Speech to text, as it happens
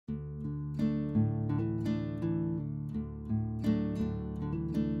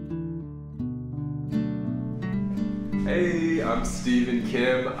Hey, I'm Stephen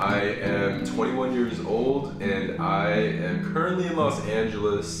Kim. I am 21 years old and I am currently in Los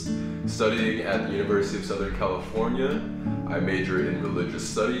Angeles studying at the University of Southern California. I major in religious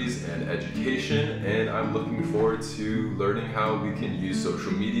studies and education, and I'm looking forward to learning how we can use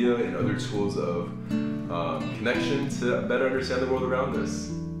social media and other tools of connection to better understand the world around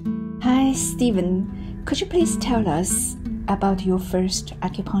us. Hi, Stephen. Could you please tell us about your first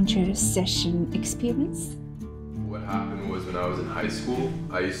acupuncture session experience? What happened was when I was in high school,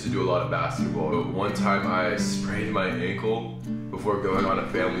 I used to do a lot of basketball. One time I sprained my ankle before going on a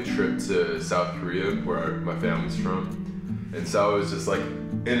family trip to South Korea, where my family's from. And so I was just like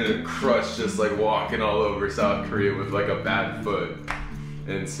in a crutch, just like walking all over South Korea with like a bad foot.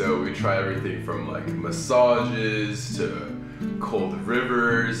 And so we try everything from like massages to cold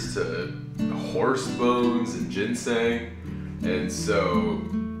rivers to horse bones and ginseng. And so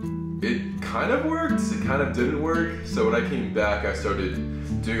it kind of worked, it kind of didn't work. So when I came back, I started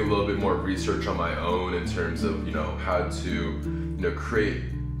doing a little bit more research on my own in terms of, how to, create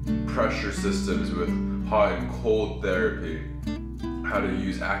pressure systems with hot and cold therapy, how to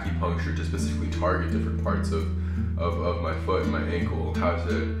use acupuncture to specifically target different parts of my foot and my ankle, how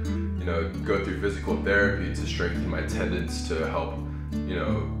to, go through physical therapy to strengthen my tendons to help,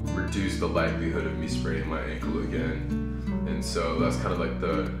 reduce the likelihood of me spraining my ankle again. And so that's kind of like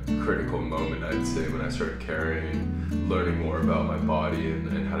the critical moment, I'd say, when I started caring and learning more about my body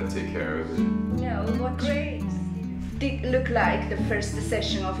and how to take care of it. No, what great did it look like the first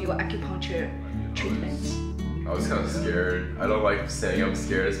session of your acupuncture treatment? I was kind of scared. I don't like saying I'm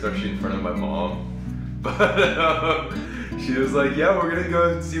scared, especially in front of my mom. But she was like, yeah, we're gonna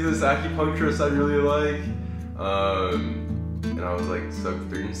go see this acupuncturist I really like. And I was like, so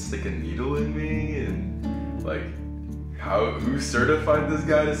they're gonna stick a needle in me? And like, who certified this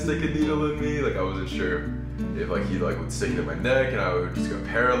guy to stick a needle in me? Like, I wasn't sure if like he would stick it in my neck and I would just go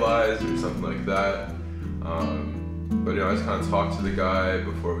paralyzed or something like that. But I just kind of talked to the guy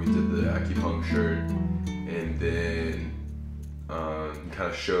before we did the acupuncture, and then he kind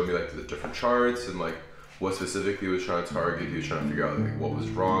of showed me like the different charts and like what specifically he was trying to target. He was trying to figure out like what was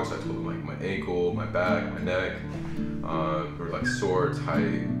wrong. So I told him like my ankle, my back, my neck, or like sore,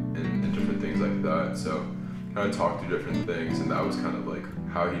 tight, and different things like that. So kind of talked through different things, and that was kind of like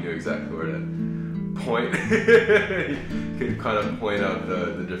how he knew exactly where to point. He could kind of point out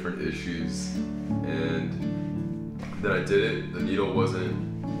the different issues, and then I did it. The needle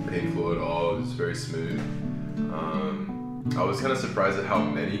wasn't painful at all. It was very smooth. I was kind of surprised at how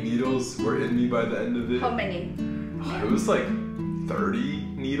many needles were in me by the end of it. How many? It was like 30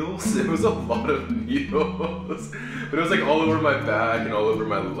 needles. It was a lot of needles. But it was like all over my back and all over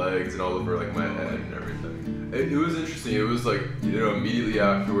my legs and all over like my head and everything. It was interesting. It was like, immediately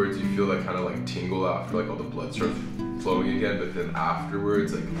afterwards you feel like kind of like tingle after like all the blood starts flowing again. But then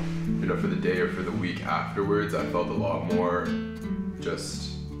afterwards, like, for the day or for the week afterwards, I felt a lot more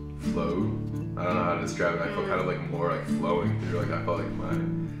just flow. I don't know how to describe it. I felt kind of like more like flowing through. Like I felt like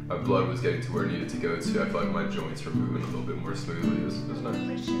my blood was getting to where it needed to go to. I felt like my joints were moving a little bit more smoothly. It was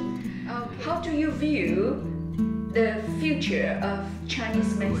nice. How do you view the future of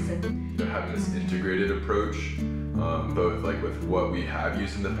Chinese medicine? Having this integrated approach, both like with what we have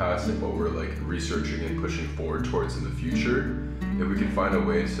used in the past and what we're like researching and pushing forward towards in the future. If we can find a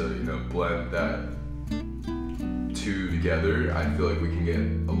way to blend that two together, I feel like we can get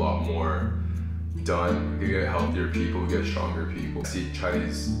a lot more done. We can get healthier people, we get stronger people. I see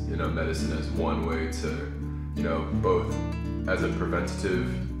Chinese medicine as one way to both as a preventative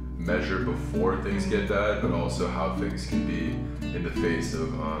measure before things get bad, but also how things can be in the face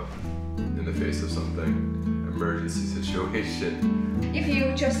of something, emergency situation. If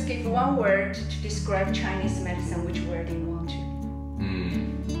you just give one word to describe Chinese medicine, which word do you want to?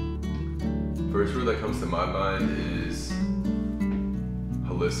 First word that comes to my mind is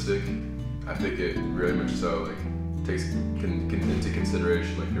holistic. I think it really much so like takes into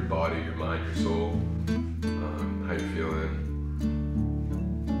consideration like your body, your mind, your soul, how you're feeling.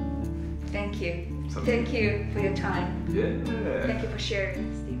 Thank you. Thank you for your time. Yeah. Thank you for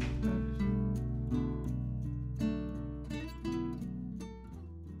sharing, Steve.